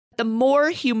the more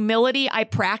humility I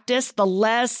practice, the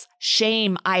less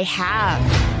shame I have.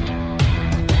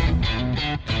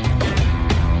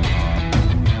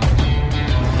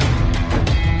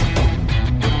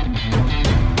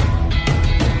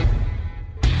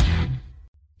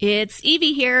 It's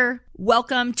Evie here.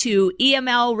 Welcome to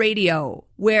EML Radio,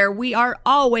 where we are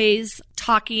always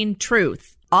talking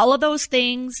truth. All of those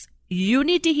things you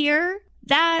need to hear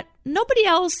that nobody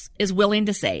else is willing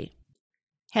to say.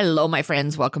 Hello, my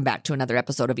friends. Welcome back to another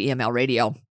episode of EML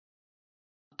Radio.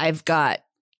 I've got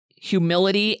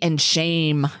humility and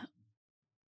shame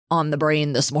on the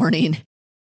brain this morning.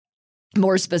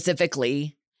 More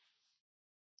specifically,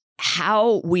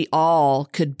 how we all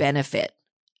could benefit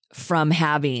from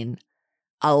having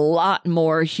a lot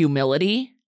more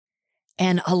humility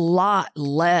and a lot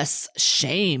less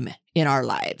shame in our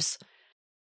lives.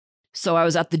 So I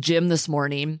was at the gym this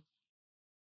morning,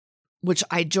 which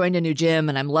I joined a new gym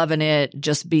and I'm loving it,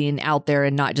 just being out there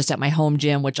and not just at my home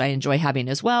gym, which I enjoy having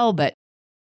as well. But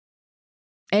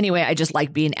anyway, I just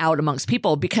like being out amongst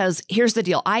people because here's the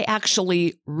deal. I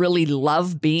actually really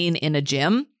love being in a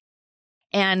gym,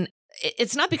 and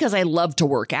it's not because I love to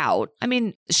work out. I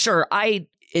mean, sure, I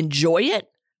enjoy it,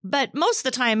 but most of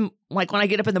the time, like when I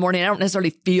get up in the morning, I don't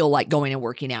necessarily feel like going and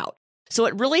working out. So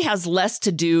it really has less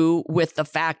to do with the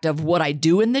fact of what I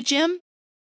do in the gym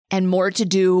and more to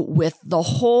do with the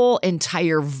whole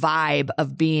entire vibe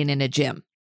of being in a gym.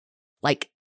 Like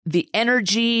the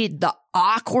energy, the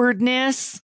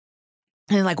awkwardness.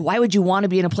 And like, why would you want to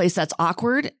be in a place that's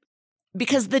awkward?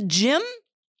 Because the gym,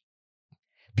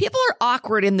 people are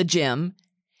awkward in the gym.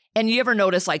 And you ever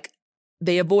notice like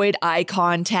they avoid eye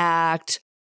contact?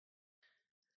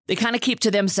 They kind of keep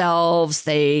to themselves.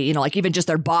 They, like even just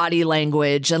their body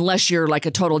language, unless you're like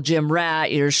a total gym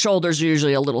rat, your shoulders are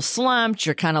usually a little slumped.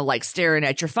 You're kind of like staring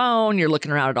at your phone. You're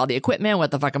looking around at all the equipment.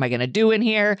 What the fuck am I going to do in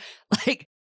here? Like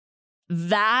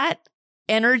that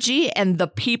energy and the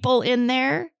people in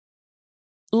there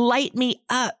light me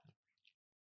up.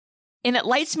 And it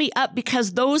lights me up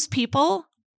because those people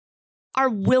are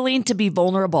willing to be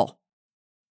vulnerable.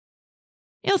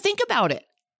 Think about it.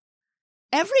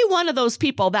 Every one of those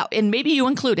people that, and maybe you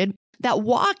included, that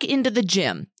walk into the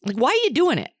gym, like, why are you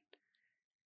doing it?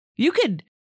 You could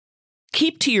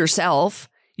keep to yourself.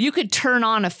 You could turn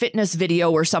on a fitness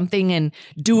video or something and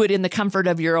do it in the comfort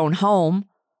of your own home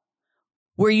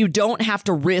where you don't have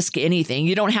to risk anything.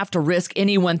 You don't have to risk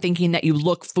anyone thinking that you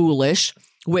look foolish,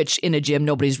 which in a gym,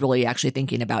 nobody's really actually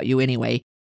thinking about you anyway.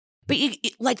 But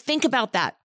think about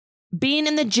that. Being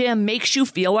in the gym makes you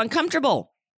feel uncomfortable.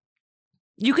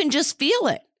 You can just feel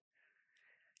it.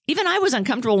 Even I was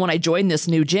uncomfortable when I joined this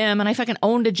new gym, and I fucking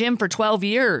owned a gym for 12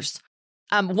 years.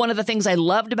 One of the things I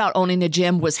loved about owning a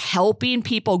gym was helping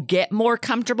people get more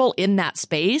comfortable in that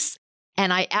space.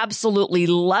 And I absolutely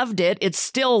loved it. It's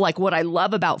still like what I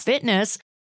love about fitness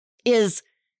is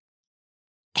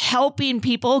helping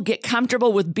people get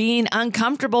comfortable with being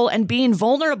uncomfortable and being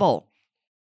vulnerable.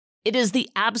 It is the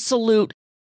absolute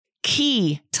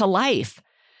key to life.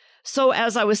 So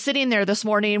as I was sitting there this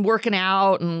morning working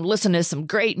out and listening to some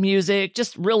great music,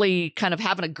 just really kind of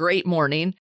having a great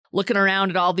morning, looking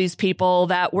around at all these people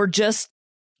that were just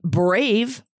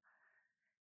brave.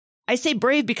 I say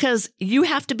brave because you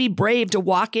have to be brave to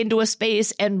walk into a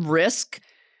space and risk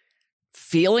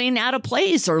feeling out of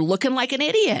place or looking like an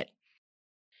idiot.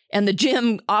 And the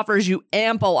gym offers you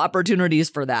ample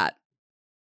opportunities for that.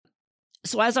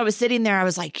 So as I was sitting there, I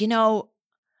was like,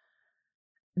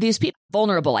 these people are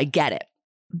vulnerable, I get it,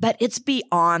 but it's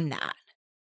beyond that.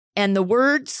 And the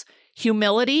words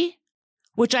humility,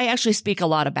 which I actually speak a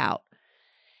lot about,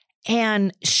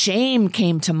 and shame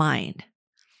came to mind.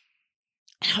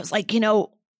 And I was like,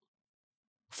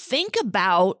 think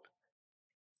about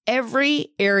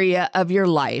every area of your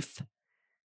life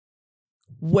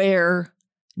where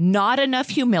not enough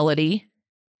humility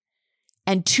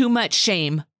and too much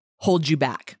shame hold you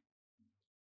back.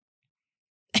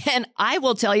 And I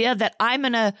will tell you that I'm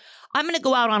going to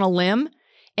go out on a limb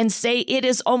and say it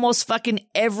is almost fucking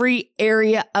every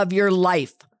area of your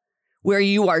life where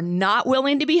you are not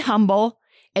willing to be humble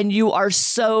and you are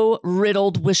so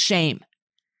riddled with shame.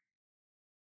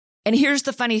 And here's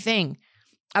the funny thing.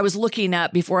 I was looking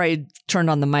up before I turned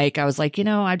on the mic. I was like,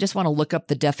 I just want to look up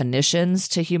the definitions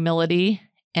to humility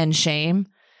and shame.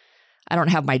 I don't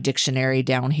have my dictionary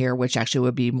down here, which actually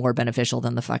would be more beneficial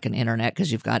than the fucking internet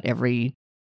because you've got every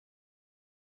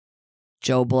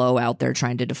Joe Blow out there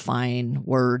trying to define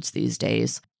words these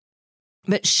days.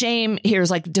 But shame here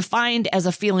is like defined as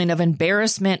a feeling of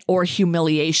embarrassment or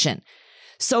humiliation.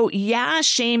 So yeah,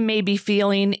 shame may be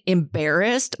feeling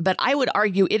embarrassed, but I would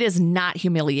argue it is not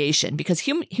humiliation because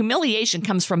humiliation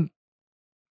comes from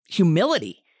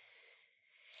humility.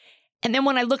 And then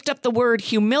when I looked up the word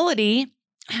humility,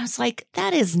 I was like,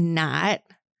 that is not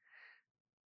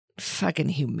fucking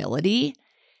humility.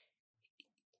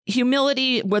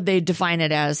 Humility, what they define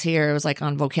it as here, it was like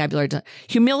on vocabulary.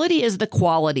 Humility is the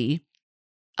quality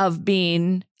of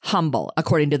being humble,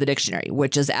 according to the dictionary,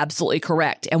 which is absolutely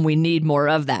correct. And we need more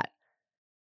of that.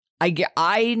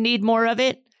 I need more of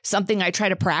it, something I try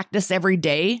to practice every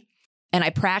day. And I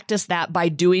practice that by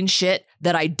doing shit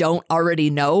that I don't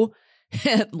already know.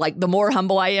 Like the more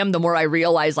humble I am, the more I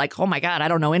realize like, oh my God, I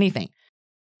don't know anything.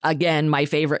 Again, my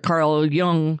favorite Carl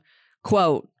Jung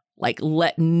quote, like,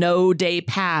 let no day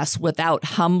pass without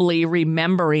humbly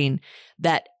remembering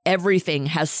that everything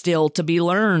has still to be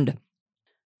learned.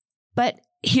 But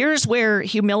here's where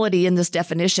humility in this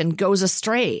definition goes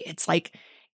astray. It's like,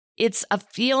 it's a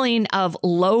feeling of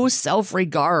low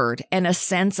self-regard and a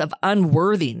sense of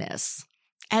unworthiness,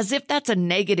 as if that's a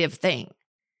negative thing.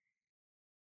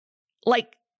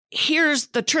 Like, here's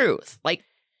the truth. Like,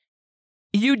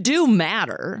 you do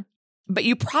matter, but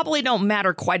you probably don't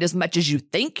matter quite as much as you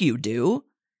think you do.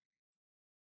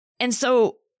 And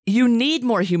so you need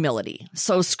more humility.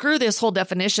 So screw this whole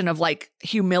definition of like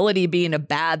humility being a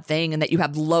bad thing and that you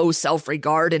have low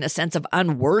self-regard and a sense of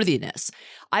unworthiness.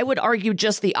 I would argue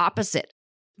just the opposite.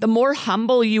 The more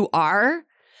humble you are,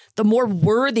 the more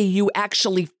worthy you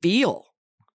actually feel.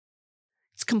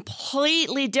 It's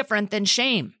completely different than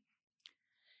shame.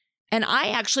 And I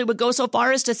actually would go so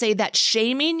far as to say that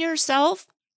shaming yourself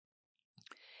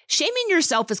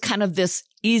is kind of this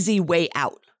easy way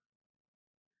out.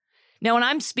 Now, when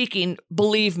I'm speaking,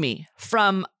 believe me,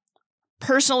 from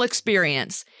personal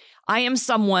experience, I am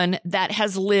someone that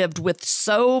has lived with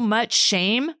so much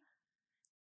shame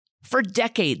for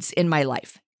decades in my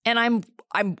life. And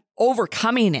I'm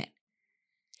overcoming it.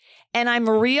 And I'm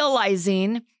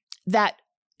realizing that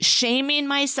shaming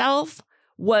myself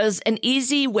was an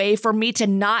easy way for me to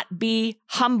not be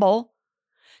humble,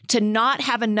 to not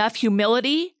have enough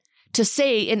humility to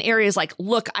say in areas like,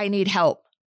 look, I need help.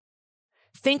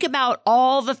 Think about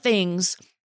all the things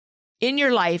in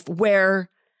your life where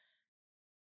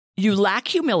you lack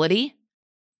humility,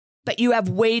 but you have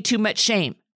way too much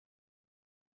shame.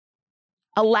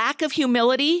 A lack of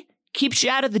humility keeps you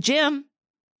out of the gym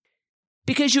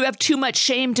because you have too much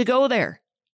shame to go there.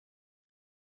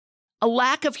 A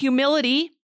lack of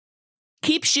humility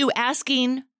keeps you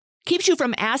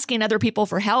from asking other people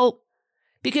for help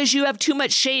because you have too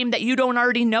much shame that you don't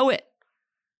already know it.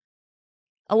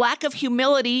 A lack of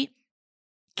humility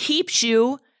keeps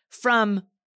you from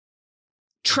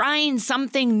trying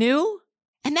something new.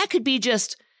 And that could be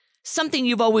just something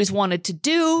you've always wanted to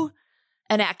do,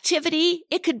 an activity.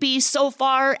 It could be so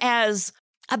far as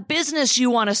a business you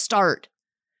want to start,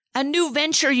 a new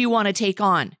venture you want to take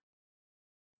on.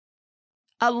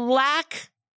 A lack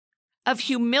of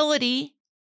humility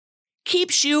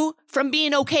keeps you from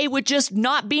being okay with just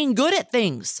not being good at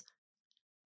things.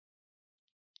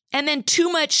 And then too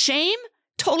much shame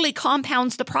totally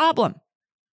compounds the problem.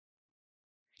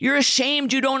 You're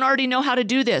ashamed you don't already know how to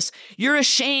do this. You're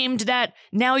ashamed that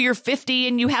now you're 50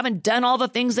 and you haven't done all the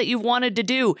things that you wanted to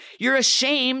do. You're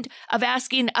ashamed of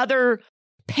asking other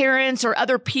parents or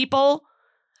other people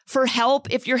for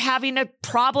help if you're having a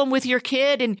problem with your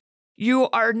kid and you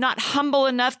are not humble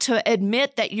enough to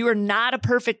admit that you are not a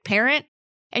perfect parent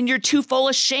and you're too full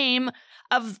of shame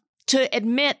to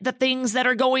admit the things that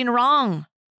are going wrong.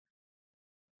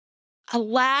 A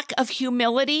lack of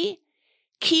humility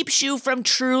keeps you from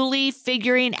truly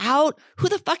figuring out who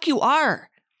the fuck you are.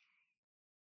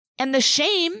 And the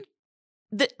shame,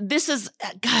 this is,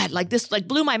 God, this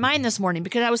blew my mind this morning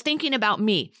because I was thinking about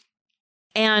me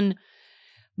and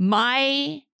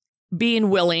my being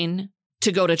willing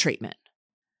to go to treatment.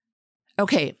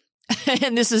 Okay.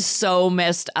 And this is so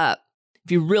messed up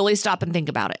if you really stop and think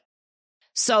about it.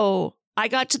 So I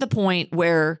got to the point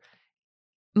where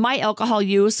my alcohol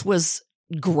use was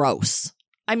gross.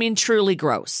 I mean, truly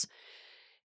gross.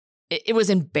 It was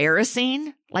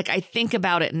embarrassing. Like I think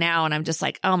about it now and I'm just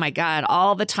like, oh my God,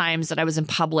 all the times that I was in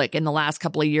public in the last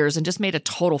couple of years and just made a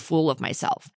total fool of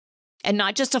myself. And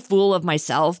not just a fool of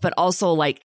myself, but also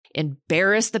like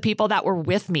embarrassed the people that were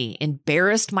with me,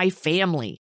 embarrassed my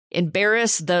family,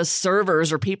 embarrassed the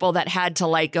servers or people that had to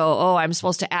like go, oh, I'm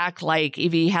supposed to act like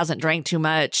Evie hasn't drank too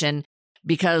much. And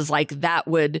because like that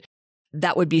would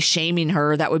be shaming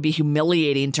her. That would be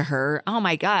humiliating to her. Oh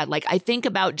my God. Like I think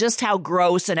about just how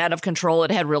gross and out of control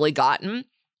it had really gotten.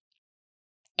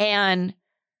 And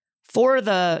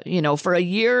for a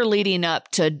year leading up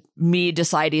to me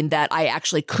deciding that I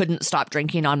actually couldn't stop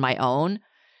drinking on my own,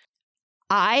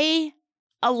 I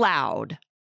allowed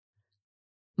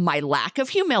my lack of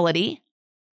humility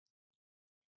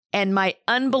and my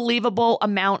unbelievable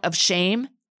amount of shame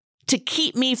to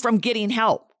keep me from getting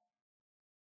help.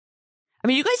 I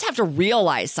mean, you guys have to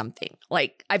realize something.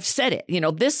 Like I've said it,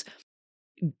 this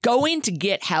going to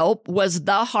get help was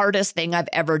the hardest thing I've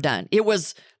ever done. It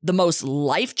was the most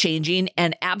life-changing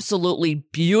and absolutely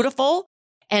beautiful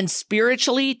and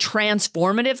spiritually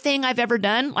transformative thing I've ever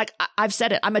done. Like I've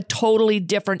said it, I'm a totally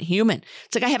different human.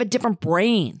 It's like I have a different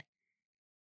brain.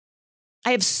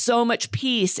 I have so much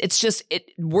peace. It's just,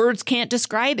 words can't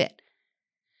describe it.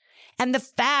 And the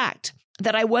fact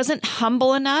that I wasn't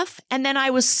humble enough, and then I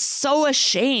was so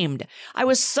ashamed. I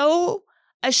was so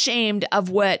ashamed of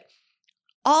what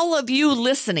all of you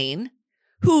listening,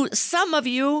 who some of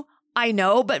you I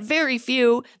know, but very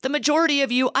few, the majority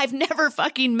of you, I've never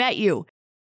fucking met you.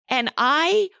 And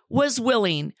I was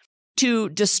willing to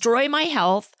destroy my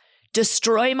health,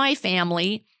 destroy my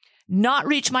family, not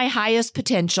reach my highest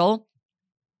potential,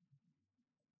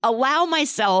 allow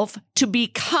myself to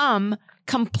become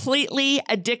completely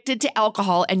addicted to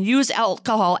alcohol and use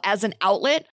alcohol as an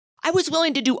outlet. I was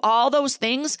willing to do all those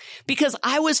things because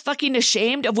I was fucking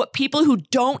ashamed of what people who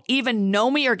don't even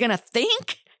know me are going to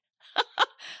think.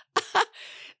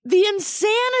 The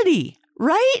insanity,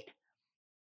 right?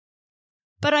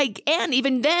 But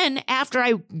even then, after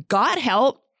I got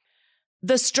help,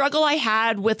 the struggle I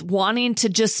had with wanting to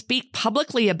just speak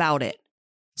publicly about it,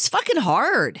 it's fucking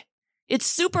hard. It's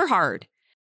super hard.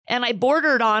 And I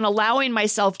bordered on allowing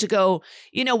myself to go,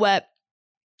 you know what?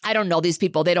 I don't know these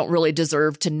people. They don't really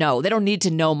deserve to know. They don't need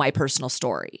to know my personal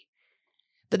story.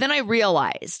 But then I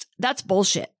realized that's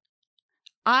bullshit.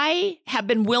 I have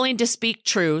been willing to speak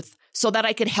truth so that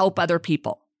I could help other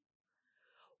people.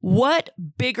 What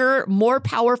bigger, more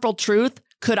powerful truth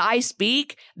could I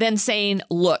speak than saying,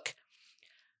 look,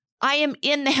 I am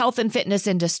in the health and fitness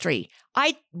industry.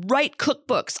 I write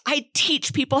cookbooks. I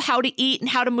teach people how to eat and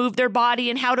how to move their body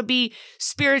and how to be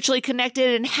spiritually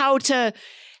connected and how to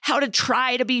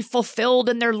try to be fulfilled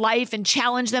in their life and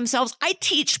challenge themselves. I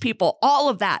teach people all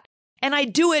of that. And I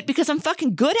do it because I'm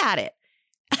fucking good at it.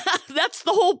 That's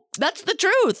the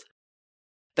truth.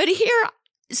 But here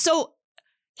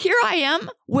I am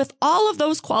with all of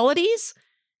those qualities,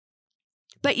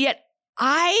 but yet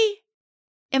I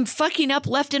am fucking up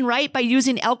left and right by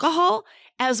using alcohol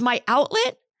as my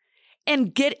outlet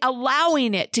and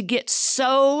allowing it to get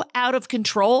so out of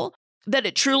control that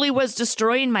it truly was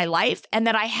destroying my life and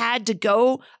that I had to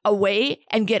go away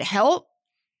and get help.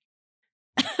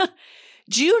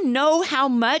 Do you know how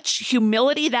much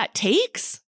humility that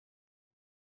takes?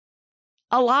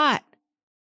 A lot.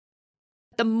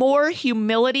 The more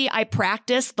humility I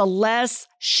practice, the less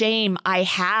shame I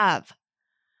have.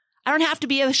 I don't have to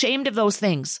be ashamed of those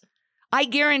things. I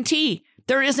guarantee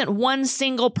there isn't one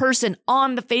single person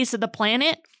on the face of the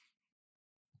planet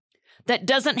that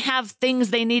doesn't have things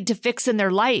they need to fix in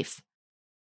their life.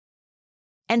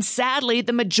 And sadly,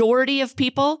 the majority of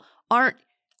people aren't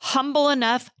humble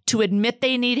enough to admit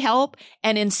they need help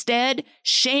and instead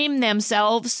shame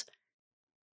themselves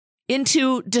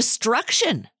into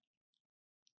destruction.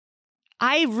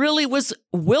 I really was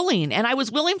willing, and I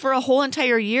was willing for a whole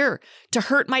entire year to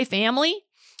hurt my family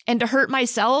and to hurt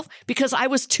myself because I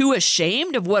was too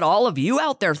ashamed of what all of you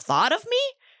out there thought of me.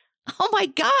 Oh my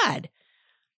God.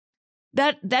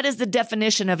 That is the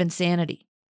definition of insanity.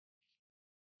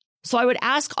 So I would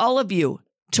ask all of you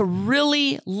to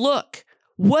really look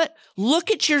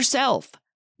at yourself,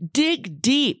 dig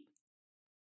deep.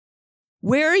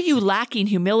 Where are you lacking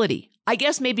humility? I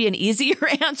guess maybe an easier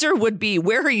answer would be,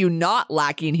 where are you not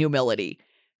lacking humility?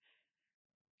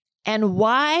 And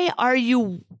why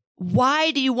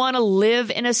do you want to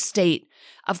live in a state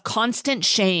of constant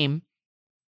shame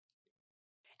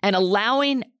and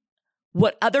allowing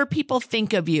what other people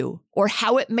think of you or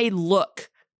how it may look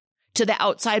to the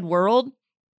outside world?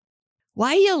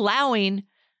 Why are you allowing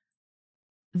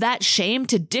that shame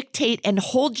to dictate and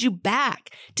hold you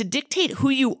back, to dictate who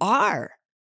you are?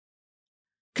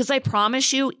 Because I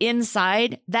promise you,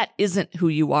 inside, that isn't who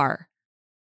you are.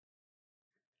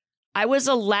 I was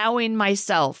allowing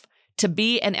myself to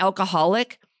be an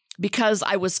alcoholic because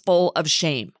I was full of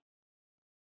shame.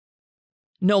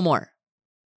 No more.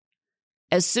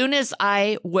 As soon as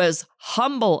I was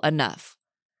humble enough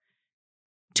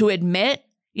to admit,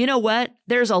 you know what,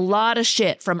 there's a lot of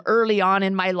shit from early on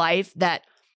in my life that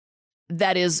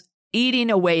is eating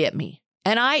away at me.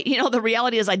 And the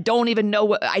reality is I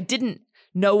didn't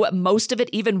know what most of it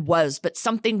even was, but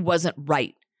something wasn't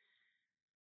right.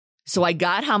 So I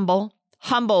got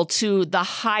humble to the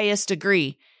highest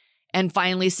degree, and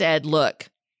finally said, look,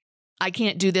 I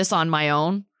can't do this on my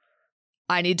own.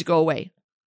 I need to go away.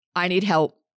 I need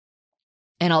help.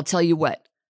 And I'll tell you what,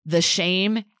 the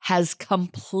shame has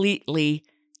completely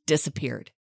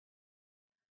disappeared.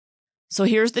 So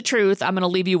here's the truth I'm going to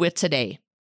leave you with today.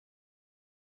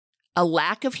 A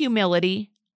lack of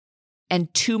humility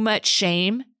and too much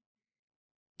shame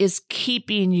is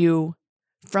keeping you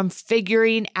from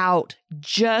figuring out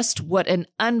just what an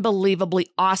unbelievably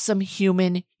awesome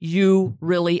human you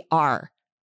really are.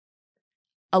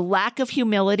 A lack of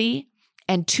humility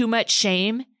and too much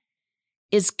shame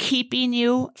is keeping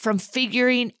you from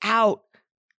figuring out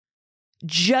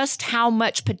just how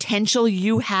much potential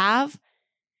you have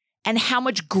and how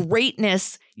much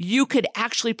greatness you could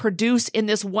actually produce in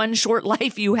this one short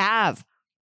life you have.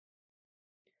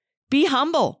 Be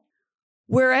humble.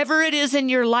 Wherever it is in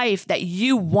your life that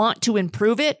you want to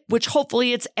improve it, which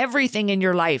hopefully it's everything in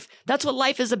your life. That's what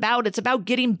life is about. It's about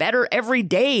getting better every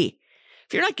day.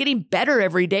 If you're not getting better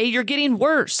every day, you're getting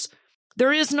worse.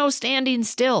 There is no standing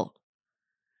still.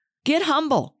 Get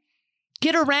humble.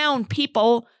 Get around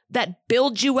people that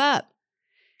build you up.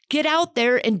 Get out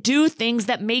there and do things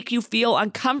that make you feel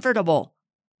uncomfortable.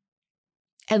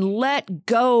 And let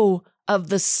go of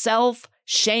the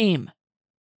self-shame.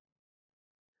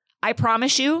 I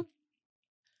promise you,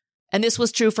 and this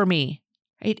was true for me,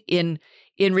 right? In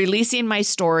releasing my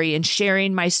story and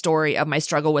sharing my story of my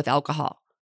struggle with alcohol,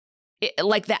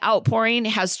 like the outpouring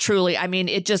has truly,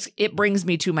 it brings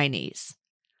me to my knees.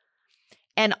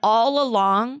 And all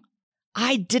along,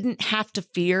 I didn't have to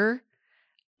fear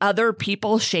other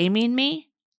people shaming me.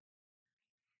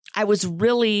 I was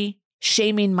really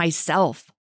shaming myself.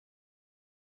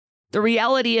 The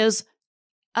reality is,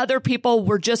 other people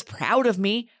were just proud of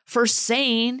me for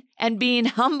saying and being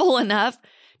humble enough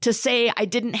to say I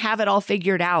didn't have it all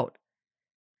figured out.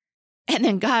 And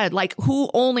then God, who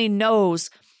only knows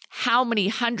how many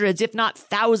hundreds, if not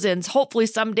thousands, hopefully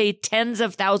someday tens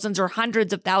of thousands or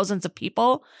hundreds of thousands of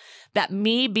people, that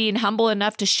me being humble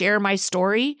enough to share my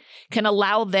story can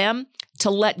allow them to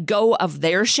let go of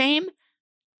their shame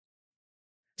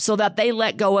so that they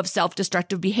let go of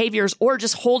self-destructive behaviors or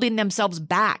just holding themselves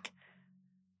back.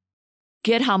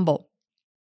 Get humble.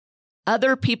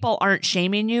 Other people aren't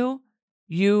shaming you.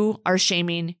 You are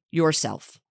shaming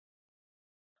yourself.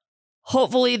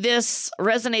 Hopefully this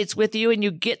resonates with you and you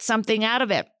get something out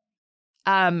of it.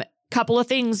 Couple of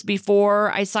things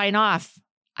before I sign off.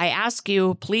 I ask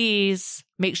you, please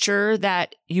make sure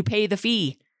that you pay the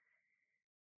fee.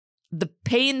 The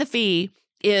paying the fee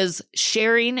is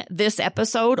sharing this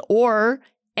episode or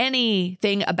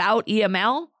anything about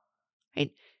EML,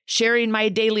 right? Sharing my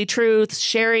daily truths,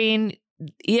 sharing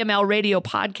EML radio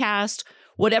podcast,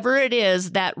 whatever it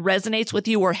is that resonates with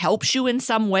you or helps you in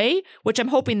some way, which I'm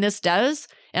hoping this does,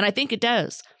 and I think it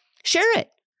does. Share it.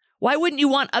 Why wouldn't you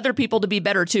want other people to be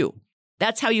better too?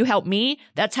 That's how you help me.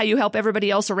 That's how you help everybody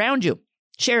else around you.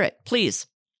 Share it, please.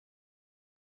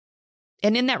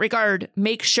 And in that regard,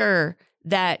 make sure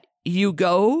that you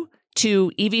go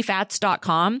to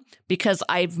evfats.com because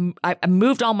I've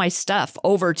moved all my stuff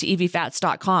over to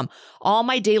evfats.com. All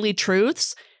my daily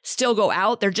truths still go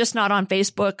out. They're just not on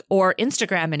Facebook or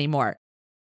Instagram anymore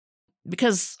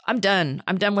because I'm done.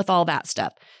 I'm done with all that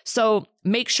stuff. So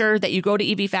make sure that you go to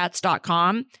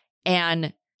evfats.com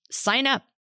and sign up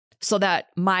so that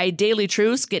my daily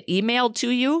truths get emailed to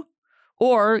you,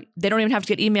 or they don't even have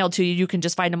to get emailed to you. You can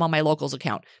just find them on my Locals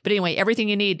account. But anyway, everything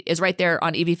you need is right there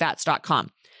on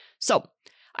evfats.com. So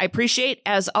I appreciate,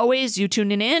 as always, you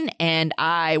tuning in, and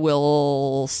I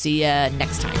will see you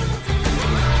next time.